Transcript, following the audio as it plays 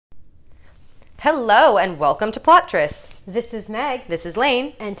Hello and welcome to Plottress. This is Meg. This is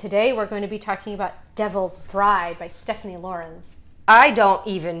Lane. And today we're going to be talking about Devil's Bride by Stephanie Laurens. I don't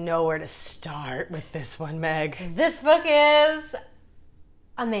even know where to start with this one, Meg. This book is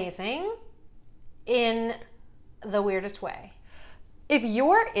amazing in the weirdest way. If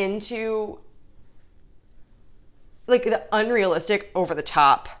you're into like the unrealistic, over the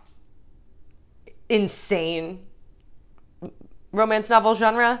top, insane romance novel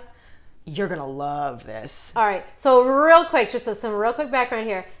genre, you're gonna love this. All right, so real quick, some real quick background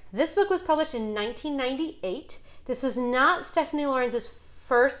here. This book was published in 1998. This was not Stephanie Laurens'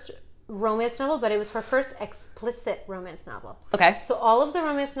 first romance novel, but it was her first explicit romance novel. Okay. So all of the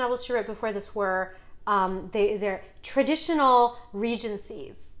romance novels she wrote before this were they're traditional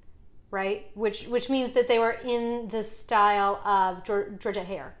Regencies, right? Which means that they were in the style of Georgette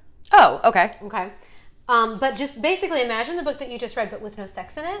Heyer. Oh, okay. Okay. But just basically imagine the book that you just read, but with no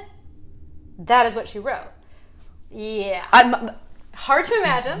sex in it. That is what she wrote. Yeah. Hard to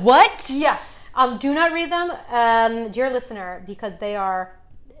imagine. What? Yeah. Do not read them, dear listener, because they are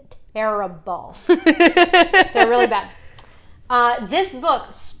terrible. They're really bad. This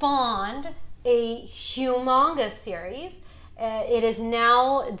book spawned a humongous series. It is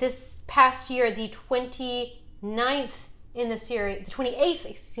now, this past year, the 29th in the series, the 28th,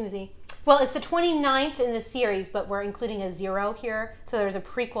 excuse me. Well, it's the 29th in the series, but we're including a 0 here. So there's a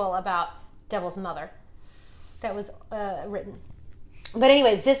prequel about Devil's Mother that was written. But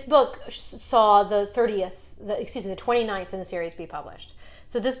anyway, this book saw the 29th in the series be published.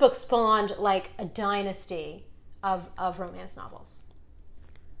 So this book spawned like a dynasty of romance novels.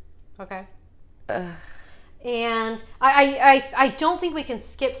 Okay? And I don't think we can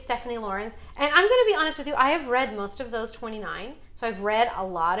skip Stephanie Laurens. And I'm going to be honest with you, I have read most of those 29. So I've read a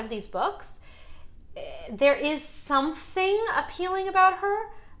lot of these books. There is something appealing about her,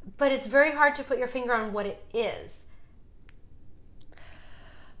 but it's very hard to put your finger on what it is.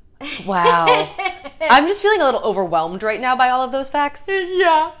 Wow. I'm just feeling a little overwhelmed right now by all of those facts.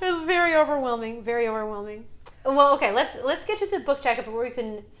 Yeah, it's very overwhelming. Very overwhelming. Well, okay, let's get to the book chapter where we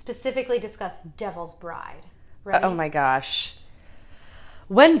can specifically discuss Devil's Bride. Ready? Oh my gosh.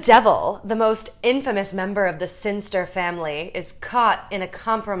 When Devil, the most infamous member of the Sinster family, is caught in a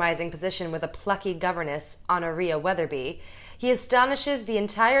compromising position with a plucky governess, Honoria Weatherby, he astonishes the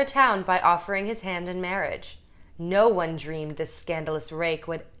entire town by offering his hand in marriage. No one dreamed this scandalous rake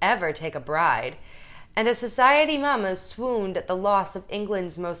would ever take a bride, and as society mama swooned at the loss of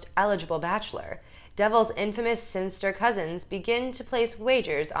England's most eligible bachelor, Devil's infamous Sinster cousins begin to place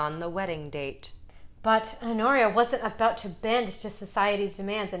wagers on the wedding date. But Honoria wasn't about to bend to society's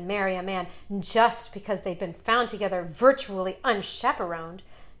demands and marry a man just because they'd been found together virtually unchaperoned.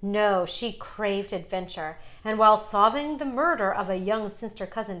 No, she craved adventure, and while solving the murder of a young Sinster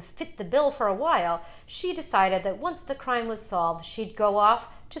cousin fit the bill for a while, she decided that once the crime was solved, she'd go off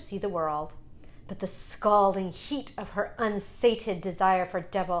to see the world. But the scalding heat of her unsated desire for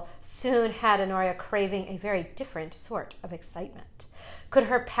Devil soon had Honoria craving a very different sort of excitement. Could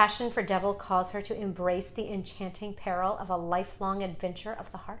her passion for Devil cause her to embrace the enchanting peril of a lifelong adventure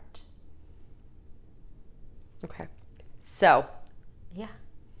of the heart? Okay. So. Yeah.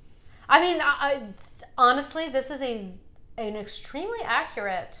 I mean, honestly, this is an extremely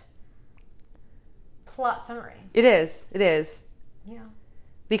accurate plot summary. It is. It is. Yeah.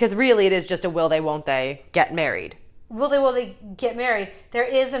 Because really it is just a will they, won't they get married. Will they get married? There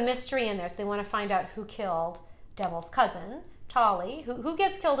is a mystery in there, so they want to find out who killed Devil's cousin, Tolly, who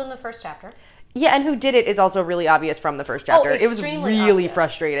gets killed in the first chapter. Yeah, and who did it is also really obvious from the first chapter. It was really obvious.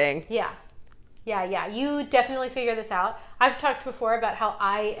 Frustrating. Yeah. You definitely figure this out. I've talked before about how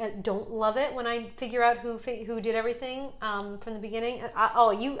I don't love it when I figure out who did everything from the beginning.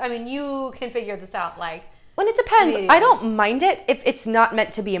 You can figure this out like. When it depends. I don't mind it if it's not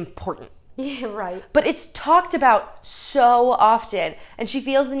meant to be important. Yeah, right. But it's talked about so often, and she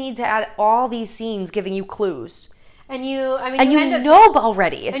feels the need to add all these scenes giving you clues. And you know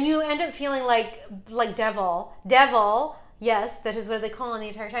already. And you end up feeling like Devil, yes, that is what they call him the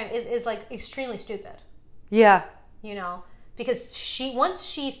entire time, is like extremely stupid. Yeah. You know, because once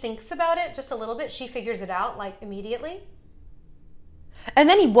she thinks about it just a little bit, she figures it out like immediately. And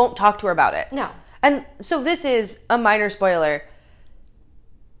then he won't talk to her about it. No. And so this is a minor spoiler.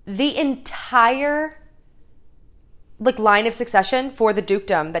 The entire line of succession for the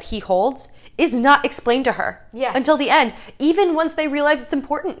dukedom that he holds is not explained to her until the end, even once they realize it's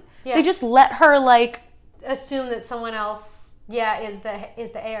important. Yeah. They just let her assume that someone else is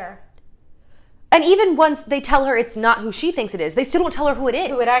the heir. And even once they tell her it's not who she thinks it is, they still don't tell her who it is.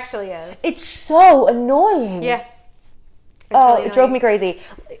 Who it actually is. It's so annoying. Yeah. really it drove annoying. me crazy.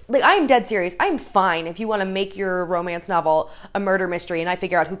 Like, I'm dead serious. I'm fine if you want to make your romance novel a murder mystery and I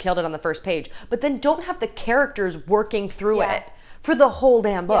figure out who killed it on the first page. But then don't have the characters working through Yeah. it for the whole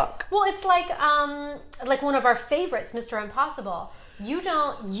damn book. Well, it's like one of our favorites, Mr. Impossible.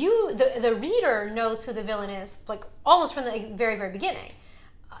 The reader knows who the villain is, like almost from the very, very beginning.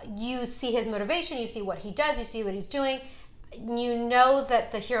 You see his motivation, you see what he does, you see what he's doing. You know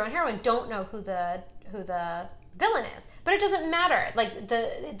that the hero and heroine don't know who the villain is, but it doesn't matter. Like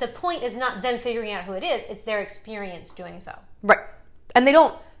the point is not them figuring out who it is; it's their experience doing so. Right. And they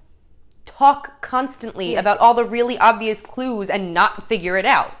don't talk constantly about all the really obvious clues and not figure it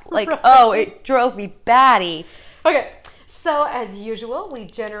out. Like, oh, it drove me batty. Okay, so as usual, we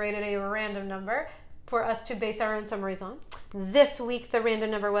generated a random number for us to base our own summaries on. This week, the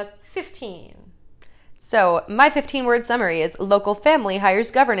random number was 15. So, my 15-word summary is: local family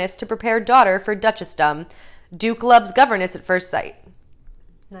hires governess to prepare daughter for duchessdom. Duke loves governess at first sight.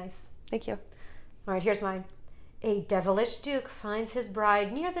 Nice. Thank you. All right, here's mine. A devilish duke finds his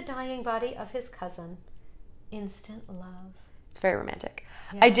bride near the dying body of his cousin. Instant love. It's very romantic.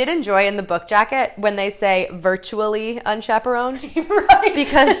 Yeah. I did enjoy in the book jacket when they say virtually unchaperoned. Right.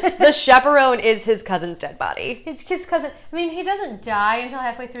 Because the chaperone is his cousin's dead body. It's his cousin. I mean, he doesn't die until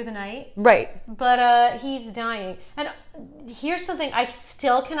halfway through the night. Right. But he's dying. And here's something I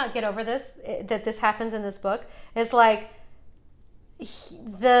still cannot get over that this happens in this book, is like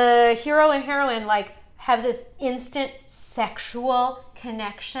the hero and heroine like have this instant sexual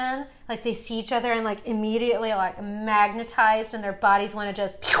connection. Like they see each other and like immediately like magnetized and their bodies want to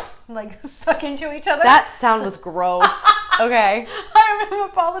just like suck into each other. That sound was gross. Okay. I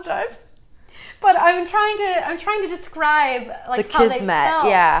apologize. But I'm trying to describe like The how they kismet, felt.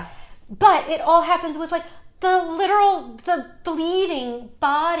 yeah. But it all happens with like the bleeding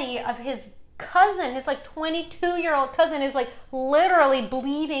body of his cousin. His like 22-year-old cousin is like literally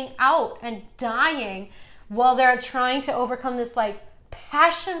bleeding out and dying while they're trying to overcome this like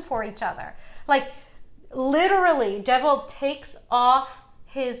passion for each other. Like literally, Devil takes off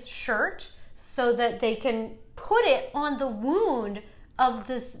his shirt so that they can put it on the wound of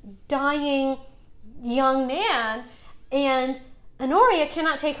this dying young man, and Honoria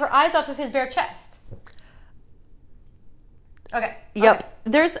cannot take her eyes off of his bare chest. Okay. Yep. Okay.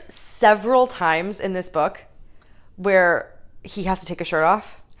 There's several times in this book where he has to take his shirt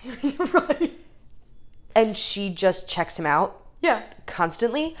off Right. and she just checks him out Yeah.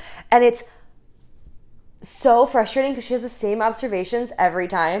 constantly. And it's so frustrating because she has the same observations every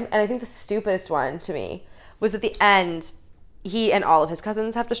time. And I think the stupidest one to me was at the end, he and all of his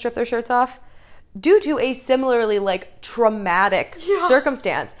cousins have to strip their shirts off due to a similarly like traumatic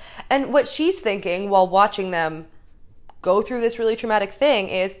circumstance. And what she's thinking while watching them go through this really traumatic thing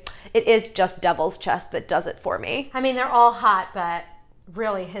is, it is just Devil's chest that does it for me. I mean, they're all hot, but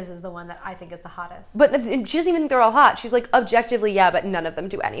really his is the one that I think is the hottest. But she doesn't even think they're all hot. She's like, objectively, yeah, but none of them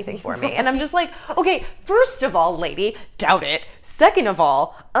do anything for me. And I'm just like, okay, first of all, lady, doubt it. Second of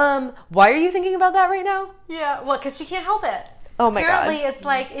all, why are you thinking about that right now? Yeah, well, because she can't help it. Oh my God. Apparently, it's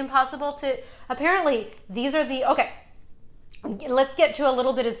like impossible to. Apparently, these are the. Okay, let's get to a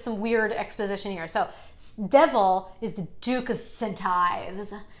little bit of some weird exposition here. So, Devil is the Duke of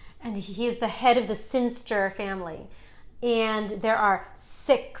Centives, and he is the head of the Sinster family. And there are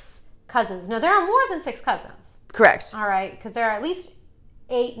 6 cousins. Now, there are more than 6 cousins. Correct. All right, because there are at least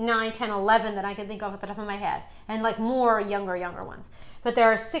 8, 9, 10, 11 that I can think of at the top of my head, and like more younger ones. But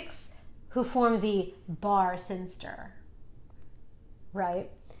there are 6 who form the Bar Sinster, right?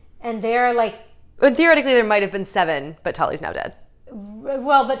 And they're like, But theoretically, there might have been 7, but Tully's now dead.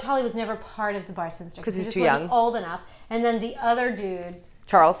 well, but Tully was never part of the Bar Sinster 'Cause he was just too wasn't young. old enough. And then the other dude,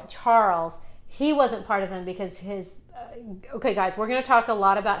 Charles. he wasn't part of them because his. Okay, guys, we're going to talk a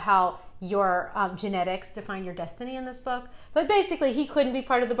lot about how your genetics define your destiny in this book. But basically, he couldn't be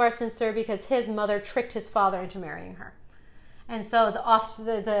part of the Bar Sinster because his mother tricked his father into marrying her. And so the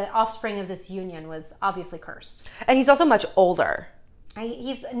offspring of this union was obviously cursed. And he's also much older.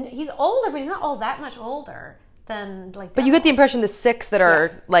 He's older, but he's not all that much older than like. But you get the impression the 6 that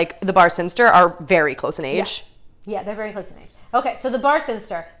are like the Bar Sinster are very close in age. Yeah, they're very close in age. Okay, so the Bar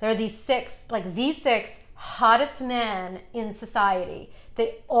Sinster, there are these 6 hottest men in society.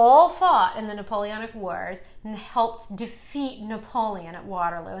 They all fought in the Napoleonic Wars and helped defeat Napoleon at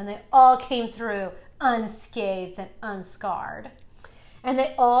Waterloo, and they all came through unscathed and unscarred. And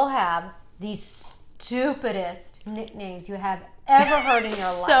they all have the stupidest nicknames you have ever heard in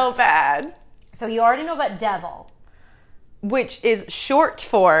your life. So bad. So you already know about Devil. Which is short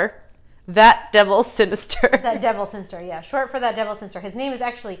for that Devil Sinister. That Devil Sinister, yeah. Short for that Devil Sinister. His name is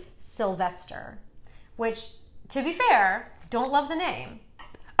actually Sylvester, which, to be fair, don't love the name.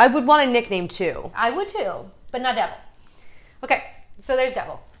 I would want a nickname too. I would too, but not Devil. Okay, so there's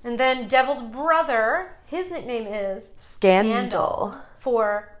Devil. And then Devil's brother, his nickname is Scandal.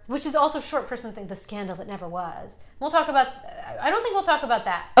 Which is also short for something, the scandal that never was. We'll talk about, I don't think we'll talk about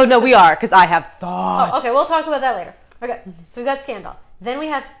that. Oh, no, we are, because I have thoughts. Oh, okay, we'll talk about that later. Okay, so we've got Scandal. Then we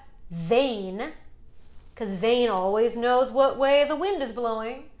have Vane, because Vane always knows what way the wind is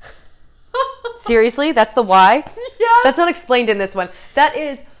blowing. Seriously? That's the why? Yeah. That's not explained in this one. That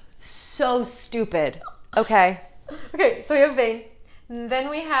is so stupid. Okay. Okay, so we have Vane. Then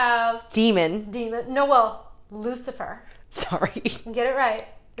we have Demon. Lucifer. Sorry. Get it right.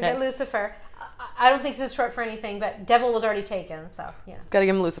 We got Lucifer. I don't think this is short for anything, but Devil was already taken, so, you know. Gotta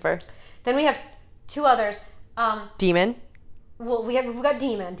give him Lucifer. Then we have two others. Demon. Well, we've got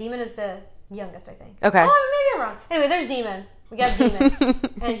Demon. Demon is the youngest, I think. Okay. Oh, maybe I'm wrong. Anyway, there's Demon. We got Demon.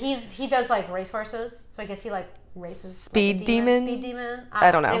 And he does, like, racehorses, so I guess he, like, races. Speed like Demon? Speed Demon?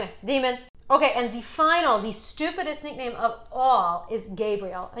 I don't know. Anyway, Demon. Okay, and the stupidest nickname of all is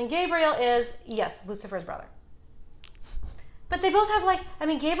Gabriel. And Gabriel is, yes, Lucifer's brother. But they both have, like,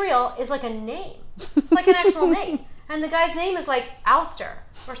 Gabriel is like a name. It's like an actual name. And the guy's name is, like, Alistair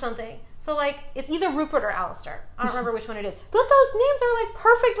or something. So, like, it's either Rupert or Alistair. I don't remember which one it is. But those names are, like,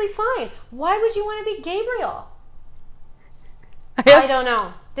 perfectly fine. Why would you want to be Gabriel? I don't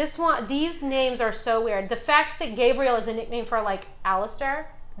know. These names are so weird. The fact that Gabriel is a nickname for, like, Alistair,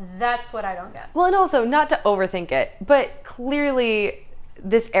 that's what I don't get. Well, and also, not to overthink it, but clearly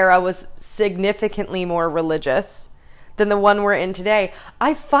this era was significantly more religious than the one we're in today.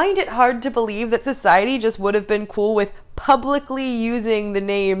 I find it hard to believe that society just would have been cool with publicly using the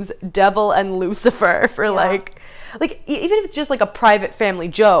names Devil and Lucifer for like even if it's just like a private family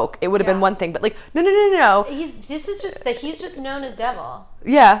joke, it would have been one thing. But like, no. He's just known as Devil.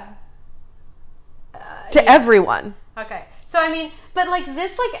 Yeah. To everyone. Okay. So, I mean, but like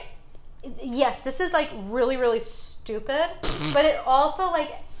this, like, yes, this is like really, really stupid, but it also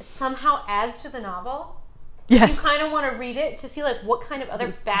like somehow adds to the novel. Yes. You kind of want to read it to see like what kind of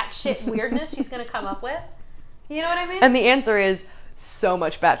other batshit weirdness she's going to come up with. You know what I mean? And the answer is so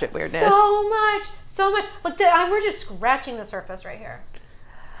much batshit weirdness. So much. Look, we're just scratching the surface right here.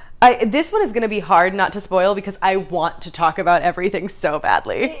 This one is going to be hard not to spoil because I want to talk about everything so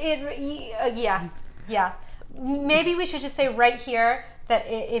badly. Yeah. Maybe we should just say right here that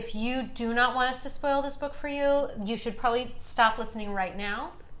if you do not want us to spoil this book for you, you should probably stop listening right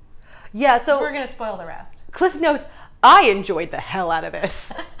now. Yeah, so we're going to spoil the rest. Cliff Notes, I enjoyed the hell out of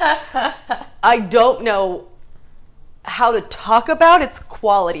this. I don't know how to talk about its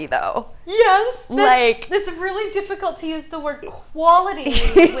quality, though. Yes. It's really difficult to use the word quality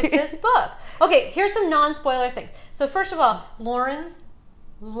with this book. Okay, here's some non-spoiler things. So first of all, Laurens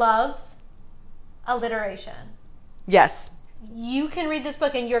loves alliteration. Yes. You can read this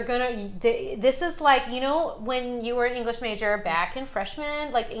book and you're gonna, this is like, you know, when you were an English major back in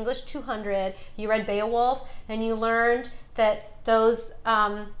freshman, like English 200, you read Beowulf and you learned that those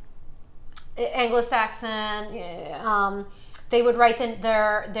Anglo-Saxon, they would write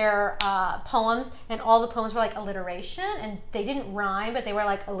their poems, and all the poems were like alliteration, and they didn't rhyme, but they were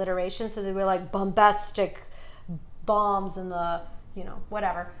like alliteration, so they were like bombastic bombs and the, you know,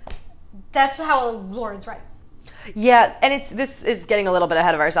 whatever. That's how Laurens writes. Yeah, and this is getting a little bit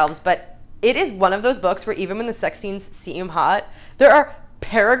ahead of ourselves, but it is one of those books where even when the sex scenes seem hot, there are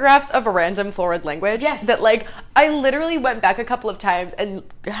paragraphs of random forward language that, like, I literally went back a couple of times and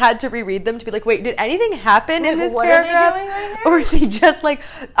had to reread them to be like, wait, did anything happen in this paragraph? Are they doing right or is he just like,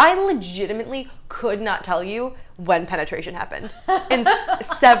 I legitimately could not tell you when penetration happened in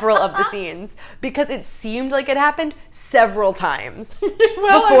several of the scenes because it seemed like it happened several times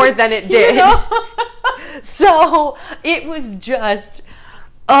before then it did. So it was just,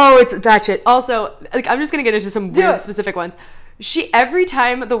 it's batshit. Also, like, I'm just going to get into some weird specific ones. Every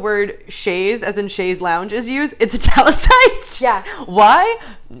time the word chaise, as in chaise lounge, is used, it's italicized. Yeah. Why?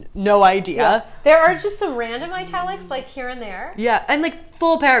 No idea. Yeah. There are just some random italics, like here and there. Yeah, and like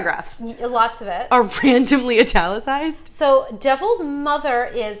full paragraphs. Lots of it. Are randomly italicized. So Devil's mother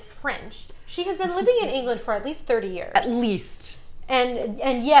is French. She has been living in England for at least 30 years. At least.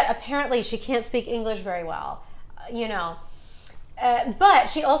 And yet, apparently, she can't speak English very well. You know. But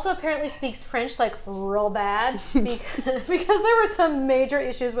she also apparently speaks French like real bad because there were some major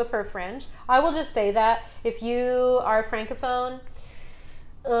issues with her French. I will just say that if you are a Francophone,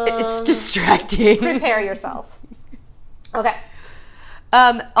 it's distracting. Prepare yourself. Okay.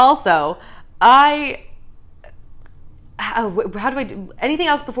 Also, how do I do anything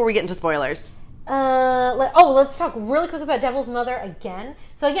else before we get into spoilers? Let's talk really quick about Devil's mother again.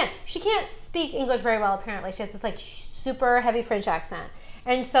 So again, she can't speak English very well. Apparently, she has this like super heavy French accent.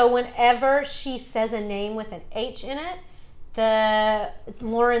 And so whenever she says a name with an H in it,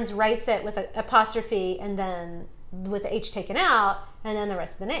 Lawrence writes it with an apostrophe and then with the H taken out, and then the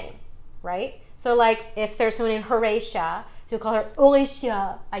rest of the name, right? So like if there's someone named Horatia, so you call her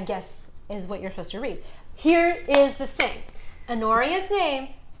Horatia, I guess is what you're supposed to read. Here is the thing. Honoria's name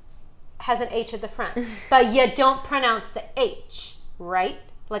has an H at the front, but you don't pronounce the H, right?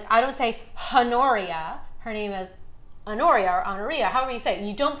 Like I don't say Honoria, her name is Honoria or Honoria, however you say it.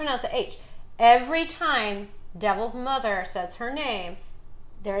 You don't pronounce the H. Every time Devil's mother says her name,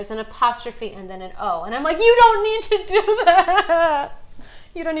 there's an apostrophe and then an O. And I'm like, you don't need to do that.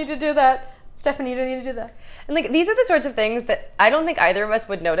 You don't need to do that. Stephanie, you don't need to do that. And like these are the sorts of things that I don't think either of us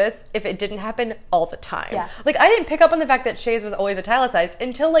would notice if it didn't happen all the time. Yeah. Like I didn't pick up on the fact that Shays was always italicized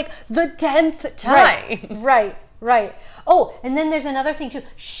until like the 10th time. Right. Oh, and then there's another thing too.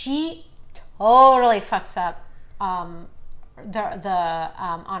 She totally fucks up the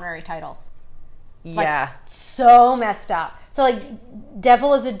honorary titles. Yeah. Like, so messed up. So like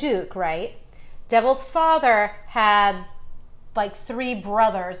Devil is a duke, right? Devil's father had like 3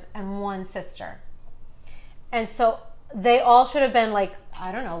 brothers and 1 sister. And so they all should have been like,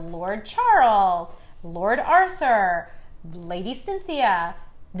 I don't know, Lord Charles, Lord Arthur, Lady Cynthia.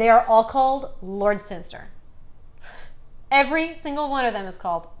 They are all called Lord Sinister. Every single one of them is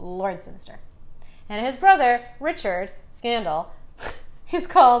called Lord Sinister. And his brother, Richard Scandal, he's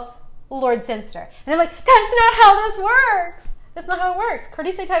called Lord Sinister. And I'm like, that's not how this works. That's not how it works.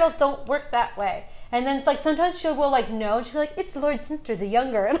 Courtesy titles don't work that way. And then like sometimes she will like no, and she'll be like, it's Lord Sinister the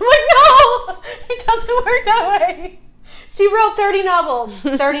Younger. And I'm like, no, it doesn't work that way. She wrote 30 novels.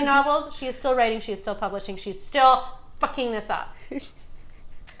 30 novels. She is still writing. She is still publishing. She's still fucking this up.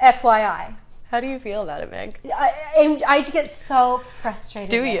 FYI. How do you feel about it, Meg? I get so frustrated.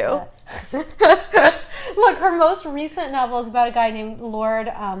 Do you? Look, her most recent novel is about a guy named Lord,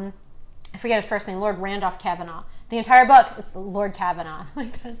 I forget his first name, Lord Randolph Kavanaugh. The entire book, it's Lord Kavanaugh.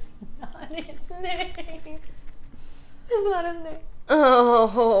 Like, that's not his name. It's not his name.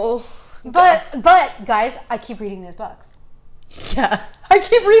 Oh. But guys, I keep reading these books. Yeah. I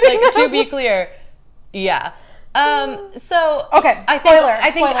keep reading them. To be clear, yeah. So okay, I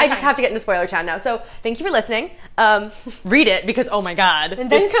think I just have to get into spoiler town now. So thank you for listening. Read it because oh my god.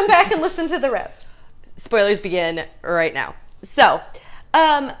 And then come back and listen to the rest. Spoilers begin right now. So,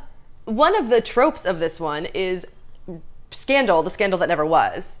 one of the tropes of this one is scandal, the scandal that never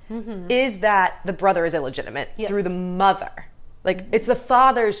was, is that the brother is illegitimate through the mother. Like it's the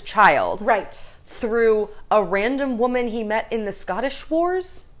father's child. Right. Through a random woman he met in the Scottish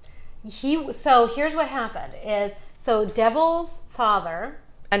Wars. So here's what happened is, so Devil's father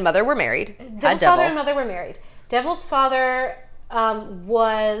and mother were married. Devil's father and mother were married. Devil's father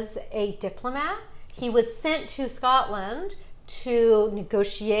was a diplomat. He was sent to Scotland to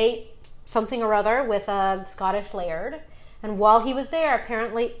negotiate something or other with a Scottish laird. And while he was there,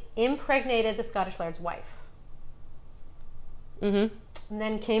 apparently impregnated the Scottish laird's wife. Mm-hmm. And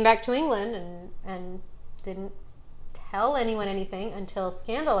then came back to England and didn't tell anyone anything until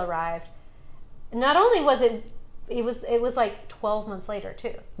Scandal arrived. Not only was it was like 12 months later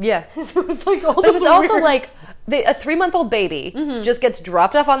too. Yeah. It was like all but it was also weird. like a 3-month-old baby just gets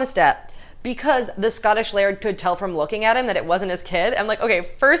dropped off on the step because the Scottish laird could tell from looking at him that it wasn't his kid. I'm like, okay,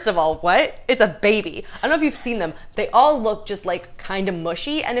 first of all, what? It's a baby. I don't know if you've seen them. They all look just like kind of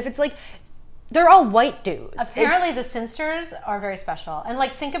mushy, and if it's like they're all white dudes. Apparently the Sinsters are very special. And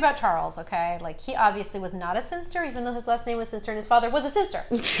like think about Charles, okay? Like he obviously was not a Sinster, even though his last name was Sinster and his father was a Sinster.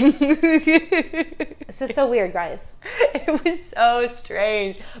 This is so weird, guys. It was so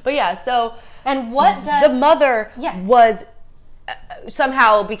strange. But yeah, so and what does the mother was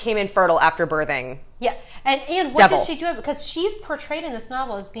somehow became infertile after birthing. Yeah. And what does she do? Because she's portrayed in this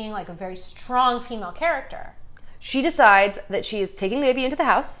novel as being like a very strong female character. She decides that she is taking the baby into the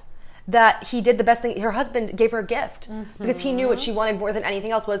house, that he did the best thing. Her husband gave her a gift because he knew what she wanted more than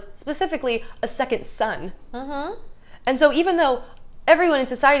anything else was specifically a second son. And so even though everyone in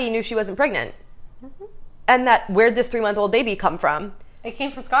society knew she wasn't pregnant, and that where'd this 3-month-old baby come from? It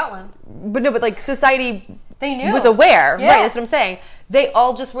came from Scotland. But no, but like society they knew. Was aware. Yeah. Right, that's what I'm saying. They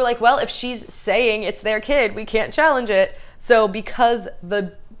all just were like, well, if she's saying it's their kid, we can't challenge it. So because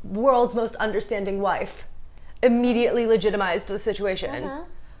the world's most understanding wife immediately legitimized the situation,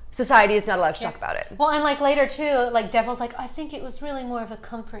 society is not allowed to talk about it. Well, and like later too, like Devil's like, I think it was really more of a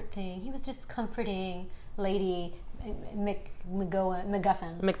comfort thing. He was just comforting Lady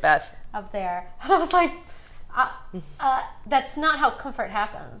MacGuffin. Macbeth. Up there. And I was like, that's not how comfort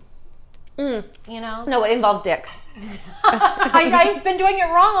happens. You know? No, it involves dick. I've been doing it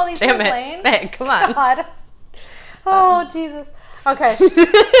wrong all these years, Lane. Meg, come on. God. Oh, Jesus. Okay.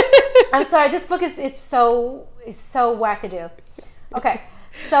 I'm sorry. This book it's so wackadoo. Okay.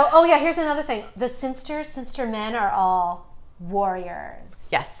 So, oh yeah, here's another thing. The Sinster men are all warriors.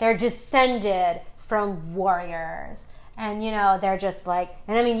 Yes. They're descended from warriors. And, you know, they're just like,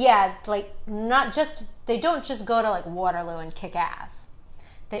 and I mean, yeah, like, they don't just go to, like, Waterloo and kick ass.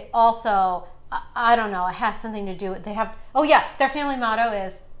 They also, I don't know, it has something to do with, their family motto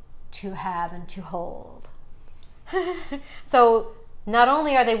is, to have and to hold. So, not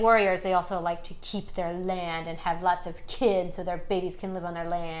only are they warriors, they also like to keep their land and have lots of kids so their babies can live on their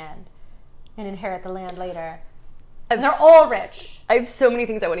land and inherit the land later. And they're all rich. I have so many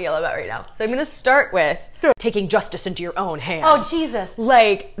things I want to yell about right now. So I'm going to start with taking justice into your own hands. Oh, Jesus.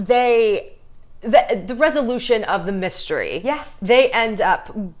 Like, the resolution of the mystery. Yeah. They end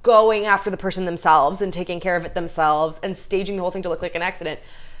up going after the person themselves and taking care of it themselves and staging the whole thing to look like an accident.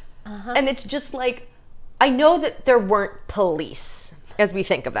 Uh-huh. And it's just like, I know that there weren't police as we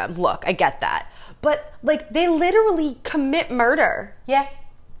think of them. Look, I get that. But, like, they literally commit murder. Yeah.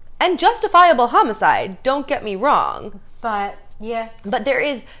 And justifiable homicide, don't get me wrong. But, yeah. But there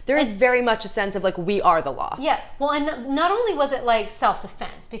is very much a sense of, like, we are the law. Yeah. Well, and not only was it, like,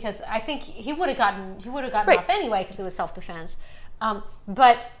 self-defense, because I think he would have gotten right. off anyway because it was self-defense.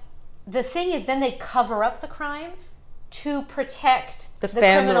 But the thing is, then they cover up the crime to protect the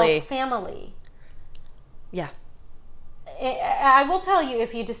criminal's family. Yeah. I will tell you,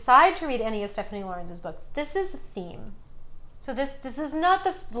 if you decide to read any of Stephanie Lawrence's books, this is a theme. So this is not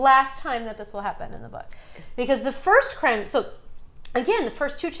the last time that this will happen in the book. Because the first crime, so again, the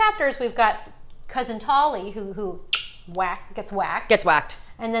first 2 chapters, we've got Cousin Tolly who gets whacked.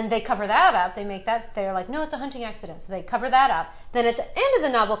 And then they cover that up. They're like, no, it's a hunting accident. So they cover that up. Then at the end of the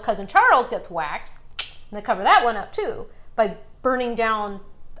novel, Cousin Charles gets whacked. And they cover that one up too by burning down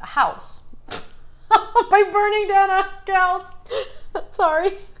a house. By burning down a house.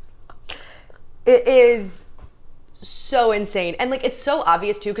 Sorry. It is so insane. And, like, it's so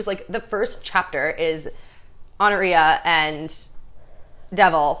obvious too, because, like, the first chapter is Honoria and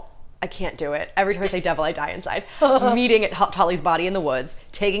Devil. I can't do it. Every time I say Devil, I die inside. Meeting at Tolly's body in the woods,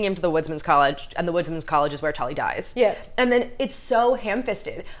 taking him to the Woodsman's College, and the Woodsman's College is where Tolly dies. Yeah. And then it's so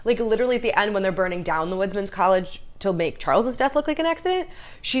ham-fisted. Like, literally at the end, when they're burning down the Woodsman's College to make Charles's death look like an accident,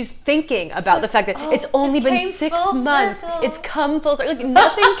 she's thinking about the fact that it's only been 6 months. Circle. It's come full circle. Like,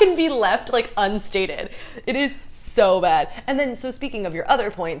 nothing can be left, like, unstated. It is so bad. And then, so speaking of your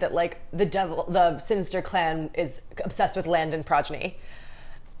other point, that, like, the Sinister clan is obsessed with land and progeny,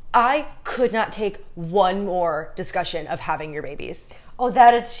 I could not take one more discussion of having your babies. Oh,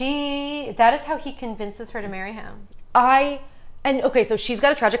 that is how he convinces her to marry him. Okay, so she's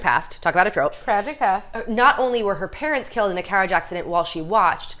got a tragic past. Talk about a trope. Tragic past. Not only were her parents killed in a carriage accident while she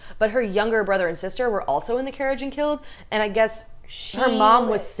watched, but her younger brother and sister were also in the carriage and killed. And I guess her mom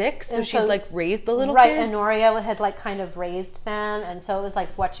was sick, so she like raised the little kids. Right, Honoria had like kind of raised them, and so it was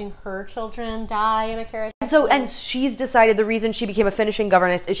like watching her children die in a carriage. And she's decided the reason she became a finishing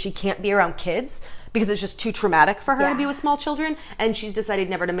governess is she can't be around kids because it's just too traumatic for her to be with small children, and she's decided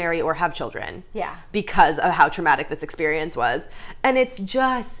never to marry or have children. Yeah. Because of how traumatic this experience was. And it's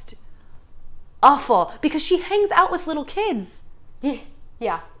just awful because she hangs out with little kids.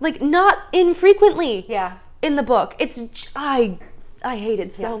 Yeah. Like, not infrequently. Yeah. In the book. I hate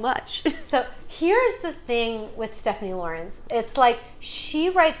it so much. So here's the thing with Stephanie Lawrence. It's like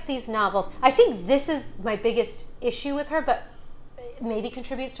she writes these novels. I think this is my biggest issue with her, but maybe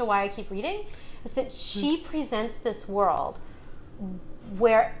contributes to why I keep reading, is that she presents this world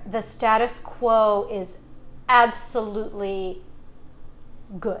where the status quo is absolutely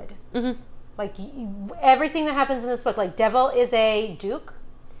good. Mm-hmm. Like everything that happens in this book, like Devil is a duke.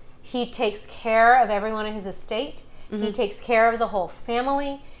 He takes care of everyone in his estate. Mm-hmm. He takes care of the whole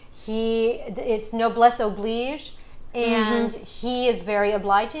family. It's noblesse oblige, and he is very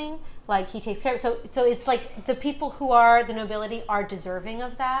obliging. Like he takes care of. So it's like the people who are the nobility are deserving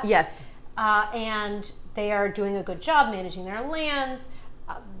of that. Yes. And they are doing a good job managing their lands.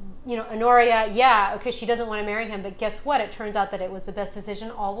 Honoria, okay, she doesn't want to marry him, but guess what? It turns out that it was the best decision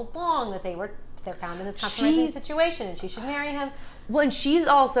all along, that they're found in this compromising situation, and she should marry him. Well, and she's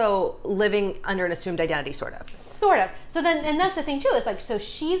also living under an assumed identity, sort of. Sort of. So then, and that's the thing too. It's like, so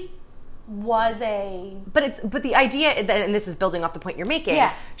But the idea, and this is building off the point you're making.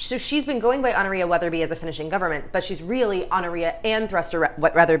 Yeah. So she's been going by Honoria Weatherby as a finishing government, but she's really Honoria Anne Threster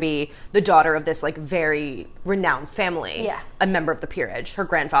Weatherby, the daughter of this like very renowned family. Yeah. A member of the peerage. Her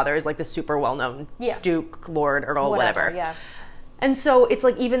grandfather is like the super well-known Duke, Lord, Earl, whatever. Yeah. And so it's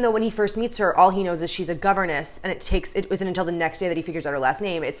like, even though when he first meets her, all he knows is she's a governess, and it wasn't until the next day that he figures out her last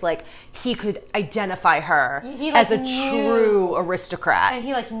name. It's like he could identify her as a true aristocrat. And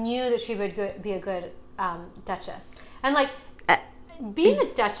he like knew that she would be a good duchess. And like being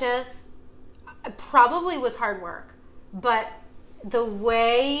a duchess probably was hard work, but the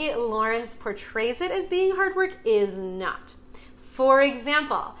way Lawrence portrays it as being hard work is not. For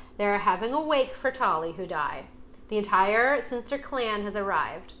example, they're having a wake for Tolly, who died. The entire Sinister clan has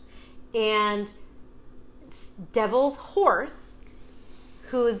arrived, and Devil's horse,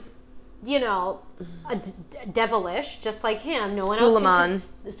 who's, you know, devilish, just like him. No one Suleiman.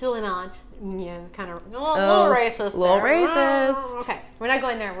 else. Suleiman. Yeah, kind of a little racist. Little there. racist. Okay, we're not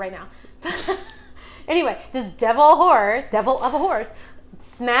going there right now. Anyway, this devil of a horse,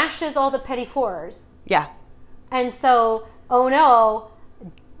 smashes all the petty fours. Yeah. And so, oh no,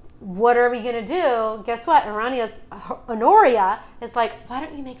 what are we going to do? Guess what? Honoria is like, why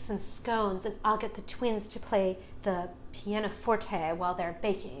don't you make some scones and I'll get the twins to play the pianoforte while they're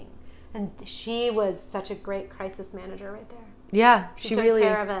baking. And she was such a great crisis manager right there. Yeah, She took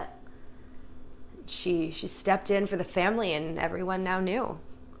care of it. She stepped in for the family, and everyone now knew.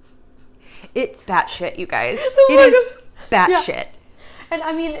 It's batshit, you guys. It is batshit. And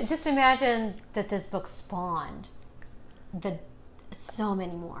I mean, just imagine that this book spawned so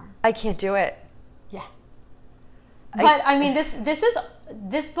many more. I can't do it. Yeah. But I mean,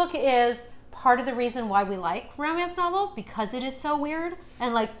 this book is part of the reason why we like romance novels, because it is so weird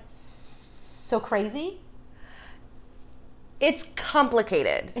and like so crazy. It's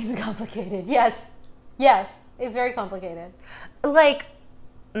complicated. It's complicated. Yes. Yes. It's very complicated. Like,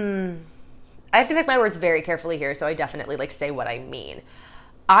 I have to pick my words very carefully here, so I definitely like say what I mean.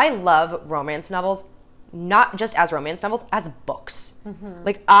 I love romance novels, not just as romance novels, as books. Mm-hmm.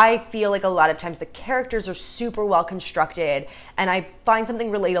 Like, I feel like a lot of times the characters are super well constructed, and I find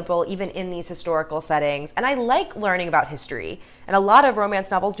something relatable even in these historical settings. And I like learning about history. And a lot of romance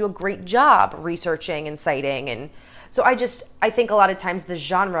novels do a great job researching and citing. And so I think a lot of times the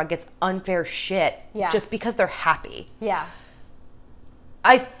genre gets unfair shit just because they're happy. Yeah.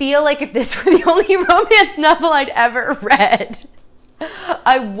 I feel like if this were the only romance novel I'd ever read,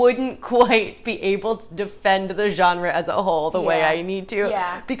 I wouldn't quite be able to defend the genre as a whole the way I need to.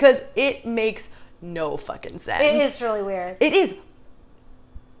 Yeah. Because it makes no fucking sense. It is really weird. It is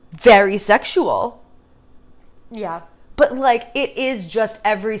very sexual. Yeah. But, like, it is just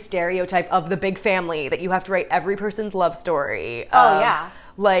every stereotype of the big family that you have to write every person's love story. Oh, yeah.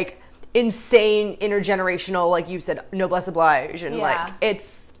 Like, insane intergenerational, like you said, noblesse oblige. And, like,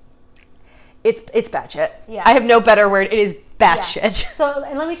 it's batshit. Yeah. I have no better word. It is batshit. Yeah. So,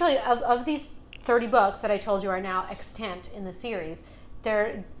 and let me tell you, of these 30 books that I told you are now extant in the series,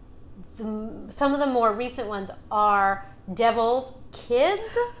 some of the more recent ones are Devil's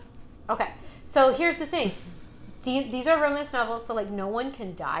Kids. Okay. So, here's the thing. These are romance novels, so, like, no one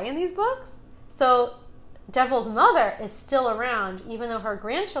can die in these books. So, Devil's mother is still around, even though her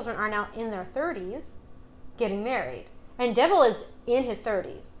grandchildren are now in their 30s, getting married. And Devil is in his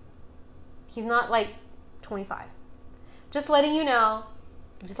 30s. He's not, like, 25. Just letting you know.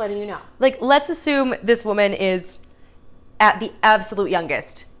 Like, let's assume this woman is at the absolute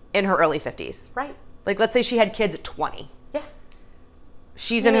youngest in her early 50s. Right. Like, let's say she had kids at 20. Yeah.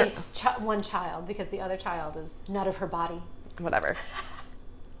 She's in her... one child, because the other child is not of her body. Whatever.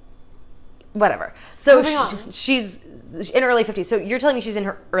 So she's in her early 50s. So you're telling me she's in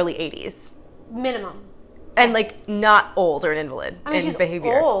her early 80s? Minimum. And, like, not old or an invalid she's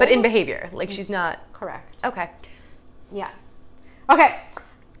behavior. old. But in behavior. Like, she's not... Correct. Okay. Yeah. Okay.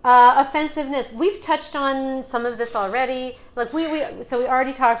 Offensiveness. We've touched on some of this already. Like, we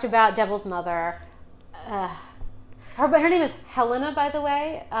already talked about Devil's mother. Her name is Helena, by the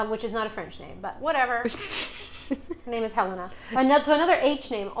way, which is not a French name, but whatever. Her name is Helena. So another H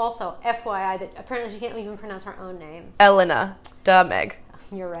name also, FYI, that apparently she can't even pronounce her own name. Elena. Duh, Meg.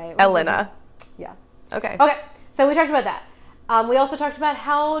 You're right. Elena. Yeah. Okay. So we talked about that. We also talked about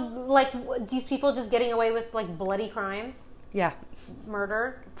how, like, these people just getting away with, like, bloody crimes. Yeah.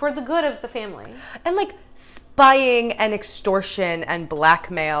 Murder. For the good of the family. And, like, spying and extortion and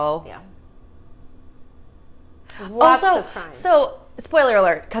blackmail. Yeah. Lots of crimes. So, spoiler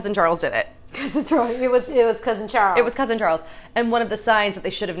alert, Cousin Charles did it. Cousin Charles. It was Cousin Charles. It was Cousin Charles. And one of the signs that they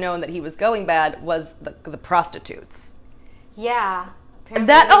should have known that he was going bad was the prostitutes. Yeah.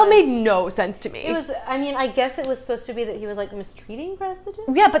 That all made no sense to me. It was, I mean, I guess it was supposed to be that he was, like, mistreating prostitutes?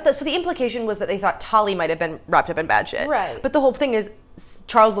 Yeah, but so the implication was that they thought Tolly might have been wrapped up in bad shit. Right. But the whole thing is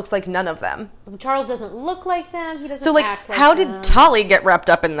Charles looks like none of them. Charles doesn't look like them. He doesn't act like them. So, like, how did Tolly get wrapped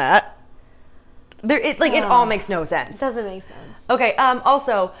up in that? It all makes no sense. It doesn't make sense. Okay,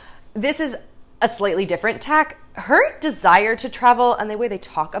 also, this is a slightly different tack. Her desire to travel and the way they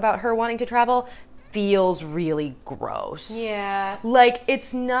talk about her wanting to travel feels really gross. Yeah. Like,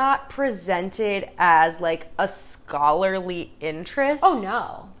 it's not presented as, like, a scholarly interest. Oh,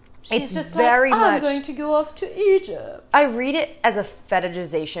 no. She's It's just very like, much... I'm going to go off to Egypt. I read it as a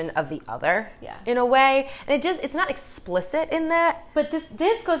fetishization of the other, Yeah. in a way. And it's not explicit in that. But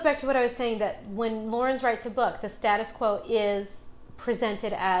this goes back to what I was saying, that when Lawrence writes a book, the status quo is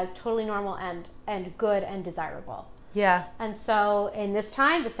presented as totally normal and good and desirable. Yeah. And so in this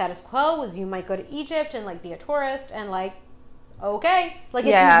time, the status quo was you might go to Egypt and like be a tourist and like, okay. Like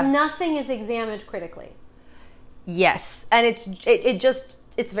nothing is examined critically. Yes. And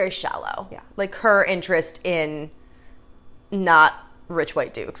it's very shallow. Yeah. Like her interest in not rich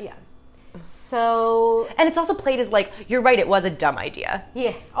white dukes. Yeah. So... And it's also played as like, you're right, it was a dumb idea.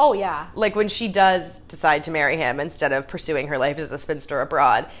 Yeah. Oh, yeah. Like when she does decide to marry him instead of pursuing her life as a spinster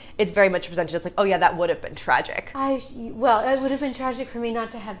abroad, it's very much presented as like, oh yeah, that would have been tragic. Well, it would have been tragic for me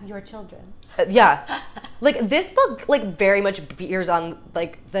not to have your children. Yeah. Like this book like very much veers on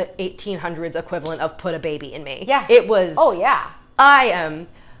like the 1800s equivalent of Put a Baby in Me. Yeah. It was... Oh, yeah.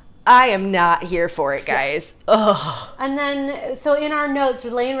 I am not here for it, guys. Yeah. Ugh. And then, so in our notes,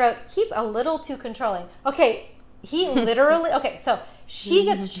 Lane wrote, he's a little too controlling. Okay, he literally... Okay, so she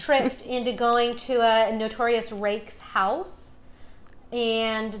gets tricked into going to a notorious rake's house,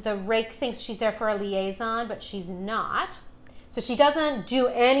 and the rake thinks she's there for a liaison, but she's not. So she doesn't do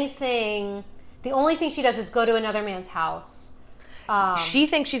anything. The only thing she does is go to another man's house. She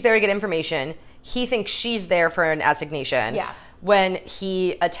thinks she's there to get information. He thinks she's there for an assignation. Yeah. When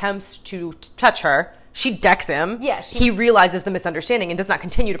he attempts to touch her, she decks him. Yeah, he realizes the misunderstanding and does not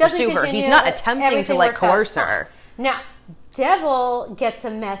continue to pursue her. He's not attempting to like coerce her. Now, Devil gets a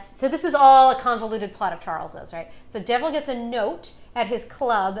mess. So this is all a convoluted plot of Charles's, right? So Devil gets a note at his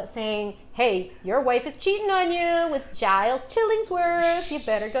club saying, hey, your wife is cheating on you with Giles Chillingsworth. You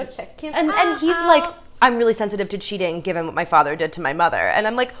better go check him out. And he's like, I'm really sensitive to cheating given what my father did to my mother. And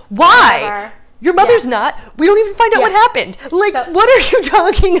I'm like, why? Whatever. Your mother's not. We don't even find out what happened. Like, what are you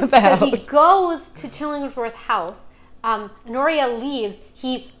talking about? So he goes to Chillingsworth house. Honoria leaves.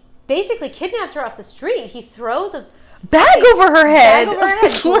 He basically kidnaps her off the street. He throws a bag over her head.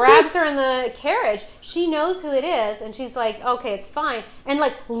 Grabs her in the carriage. She knows who it is, and she's like, okay, it's fine. And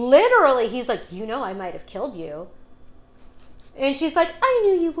like, literally, he's like, you know I might have killed you. And she's like, I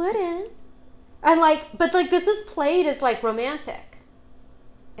knew you wouldn't. And like, but like, this is played as like romantic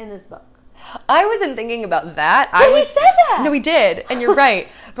in this book. I wasn't thinking about that. He said that. No, he did, and you're right.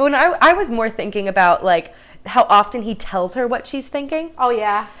 But when I was more thinking about like how often he tells her what she's thinking. Oh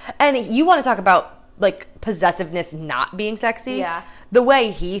yeah. And you want to talk about like possessiveness not being sexy? Yeah. The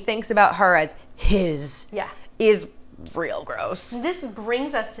way he thinks about her as his is real gross. This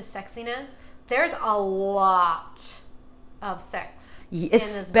brings us to sexiness. There's a lot of sex.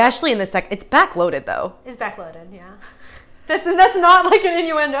 Especially in this it's backloaded though. It's backloaded, yeah. That's not like an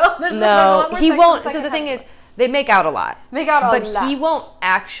innuendo. No, he won't. So the thing is, they make out a lot. But he won't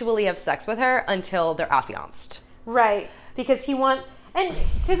actually have sex with her until they're affianced. Right. Because he wants... And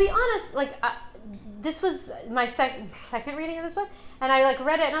to be honest, like, this was my second reading of this book, and I, like,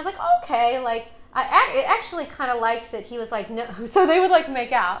 read it, and I was like, okay, like, I actually kind of liked that he was like, no. So they would, like,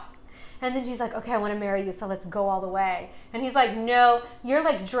 make out. And then she's like, okay, I want to marry you, so let's go all the way. And he's like, no, you're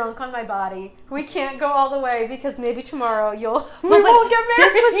like drunk on my body. We can't go all the way because maybe tomorrow we won't get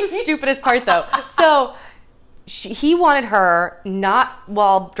married. This was the stupidest part, though. So he wanted her, not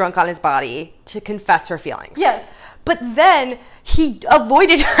while drunk on his body, to confess her feelings. Yes. But then he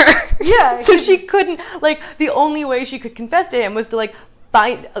avoided her. Yeah. So she couldn't, like, the only way she could confess to him was to, like,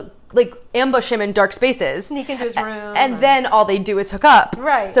 ambush him in dark spaces. Sneak into his room. And then all they do is hook up.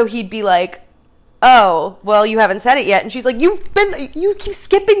 Right. So he'd be like, oh, well, you haven't said it yet. And she's like, you keep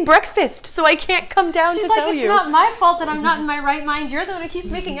skipping breakfast, so I can't come down to tell you. She's like, it's not my fault that I'm not in my right mind. You're the one who keeps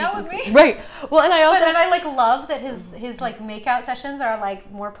making out with me. Right. Well, and I also... But I, like, love that his like, make-out sessions are, like,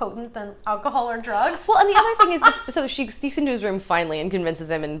 more potent than alcohol or drugs. Well, and the other thing is, so she sneaks into his room finally and convinces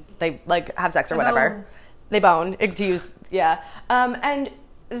him, and they, like, have sex or whatever. They bone. And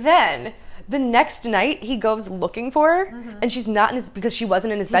then... The next night, he goes looking for her, and she's not in his, because she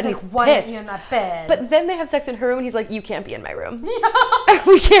wasn't in his bed, and he's why pissed. aren't you in my bed? But then they have sex in her room, and he's like, you can't be in my room. Yeah.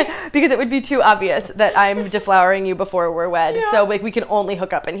 We can't, because it would be too obvious that I'm deflowering you before we're wed, so, like, we can only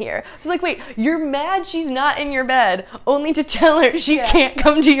hook up in here. So, like, wait, you're mad she's not in your bed, only to tell her she can't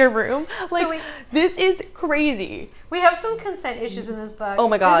come to your room? Like, this is crazy. We have some consent issues in this book. Oh,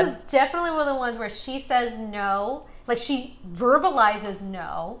 my God. This is definitely one of the ones where she says no, like, she verbalizes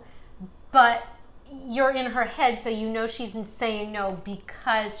no, but you're in her head, so you know she's saying no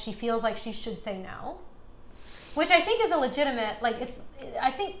because she feels like she should say no. Which I think is a legitimate,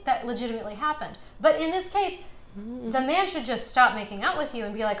 I think that legitimately happened. But in this case, the man should just stop making out with you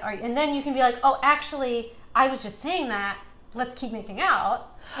and be like, and then you can be like, oh, actually, I was just saying that. Let's keep making out.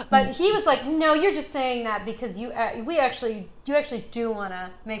 But he was like, no, you're just saying that because you actually do want to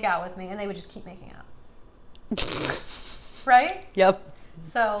make out with me, and they would just keep making out. Right? Yep.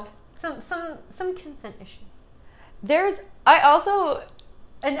 So some consent issues.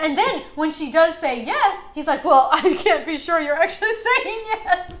 And then when she does say yes, he's like, well, I can't be sure you're actually saying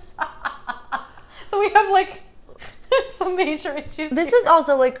yes. So we have like some major issues. This is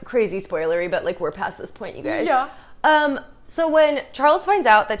also like crazy spoilery, but like we're past this point, you guys. Yeah. So when Charles finds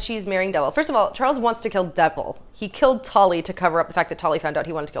out that she's marrying Devil, first of all, Charles wants to kill Devil. He killed Tolly to cover up the fact that Tolly found out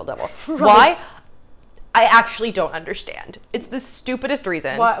he wanted to kill Devil. Right. Why? I actually don't understand. It's the stupidest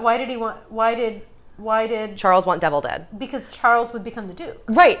reason. Why did Charles want Devil dead? Because Charles would become the Duke.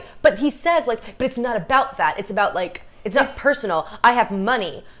 Right. But he says but it's not about that. It's about it's not personal. I have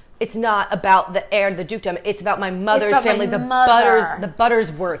money. It's not about the heir to the dukedom. It's about my mother's family, the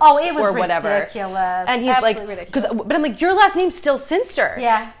Buttersworths, it was or whatever. Ridiculous. And he's absolutely ridiculous. But I'm like, your last name's still Sinster.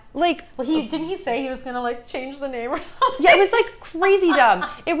 Yeah. Like, well, didn't he say he was gonna change the name or something? Yeah, it was crazy dumb.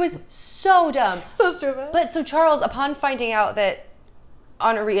 It was so dumb. So stupid. But so Charles, upon finding out that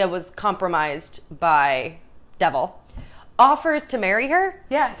Honoria was compromised by Devil, offers to marry her.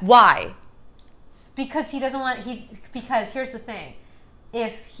 Yeah. Why? Because he doesn't want because here's the thing.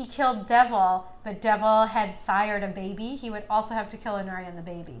 If he killed Devil, but Devil had sired a baby, he would also have to kill Honoria and the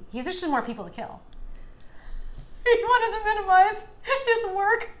baby. There's just more people to kill. He wanted to minimize his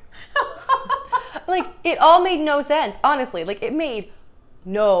work. It all made no sense, honestly. It made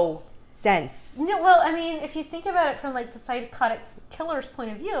no sense. No, well, I mean, if you think about it from the psychotic killer's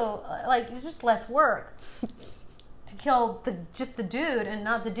point of view, it's just less work to kill just the dude and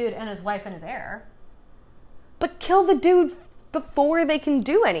not the dude and his wife and his heir. But kill the dude before they can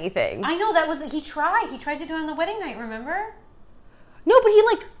do anything. I know, he tried to do it on the wedding night, remember? No, but he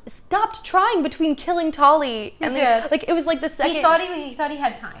stopped trying between killing Tolly and it was the second. He thought he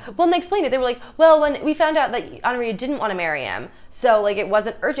had time. Well, and they explained it. They were like, well, when we found out that Honoria didn't want to marry him, so it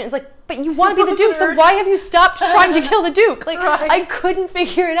wasn't urgent. It's but you want to be the Duke, so why have you stopped trying to kill the Duke? Right. I couldn't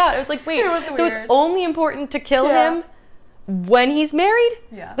figure it out. It was wait, so it's only important to kill him when he's married?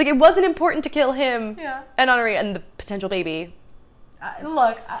 Yeah. It wasn't important to kill him and Honoria and the potential baby.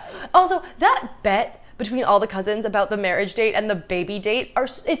 Also, that bet between all the cousins about the marriage date and the baby date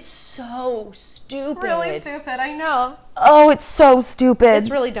it's so stupid. Really stupid, I know. Oh, it's so stupid. It's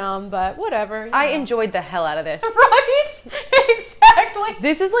really dumb, but whatever. I enjoyed the hell out of this. Right? Exactly.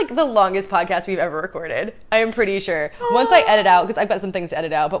 This is the longest podcast we've ever recorded. I am pretty sure. Once I edit out, because I've got some things to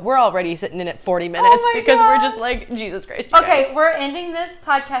edit out, but we're already sitting in at 40 minutes because God. we're just Jesus Christ. Okay, we're ending this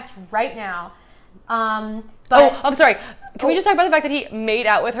podcast right now. I'm sorry. Can we just talk about the fact that he made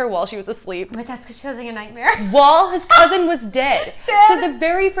out with her while she was asleep? But that's because she was having a nightmare. While his cousin was dead. So the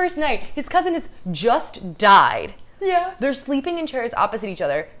very first night, his cousin has just died. Yeah. They're sleeping in chairs opposite each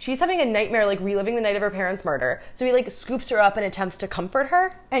other. She's having a nightmare, reliving the night of her parents' murder. So he, scoops her up and attempts to comfort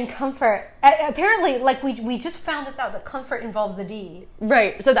her. And comfort. Apparently, we just found this out, that comfort involves the D.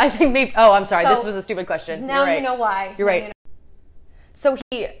 Right. So I think maybe... Oh, I'm sorry. This was a stupid question. Now you know why. You're right. So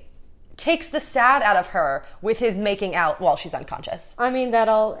he takes the sad out of her with his making out while she's unconscious. I mean, that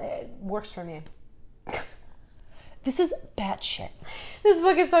all works for me. This is batshit. This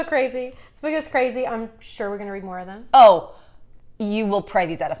book is so crazy. This book is crazy. I'm sure we're going to read more of them. Oh, you will pry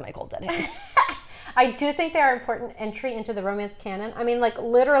these out of my cold dead hands. I do think they are important entry into the romance canon. I mean,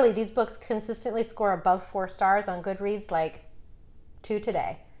 literally, these books consistently score above 4 stars on Goodreads, to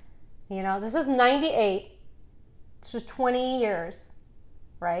today. This is 98. It's just 20 years,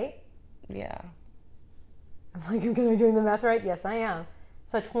 right? Yeah. I'm am I doing the math right? Yes, I am.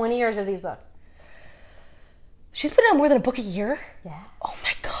 So 20 years of these books. She's putting out more than a book a year? Yeah. Oh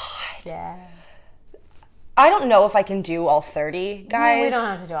my God. Yeah. I don't know if I can do all 30, guys. No, we don't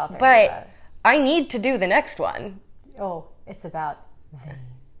have to do all 30. But I need to do the next one. Oh, it's about them.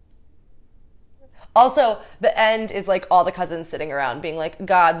 Also, the end is all the cousins sitting around being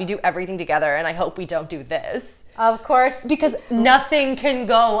God, we do everything together and I hope we don't do this. Of course. Because nothing can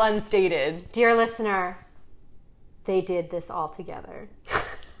go unstated. Dear listener, they did this all together.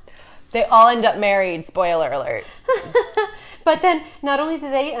 They all end up married, spoiler alert. But then, not only do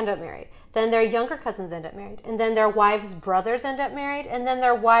they end up married, then their younger cousins end up married, and then their wives' brothers end up married, and then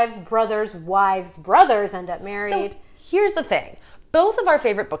their wives' brothers' wives' brothers end up married. So, here's the thing. Both of our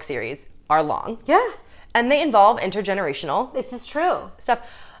favorite book series are long. Yeah. And they involve intergenerational. This is true. Stuff.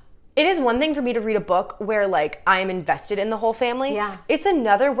 It is one thing for me to read a book where, like, I am invested in the whole family. Yeah. It's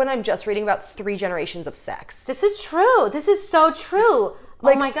another when I'm just reading about 3 generations of sex. This is true. This is so true.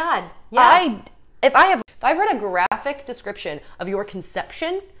 Like, oh my God. Yes. If I've read a graphic description of your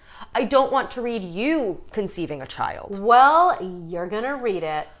conception, I don't want to read you conceiving a child. Well, you're going to read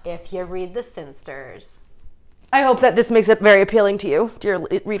it if you read The Sinsters. I hope that this makes it very appealing to you, dear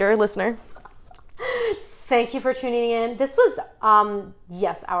reader, listener. Thank you for tuning in. This was,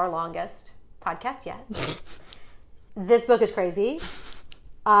 yes, our longest podcast yet. This book is crazy.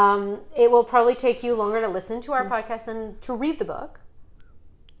 It will probably take you longer to listen to our podcast than to read the book.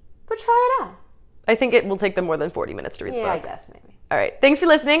 But try it out. I think it will take them more than 40 minutes to read the book. Yeah, I guess maybe. All right. Thanks for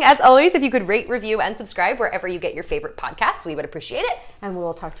listening. As always, if you could rate, review, and subscribe wherever you get your favorite podcasts, we would appreciate it. And we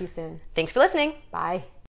will talk to you soon. Thanks for listening. Bye.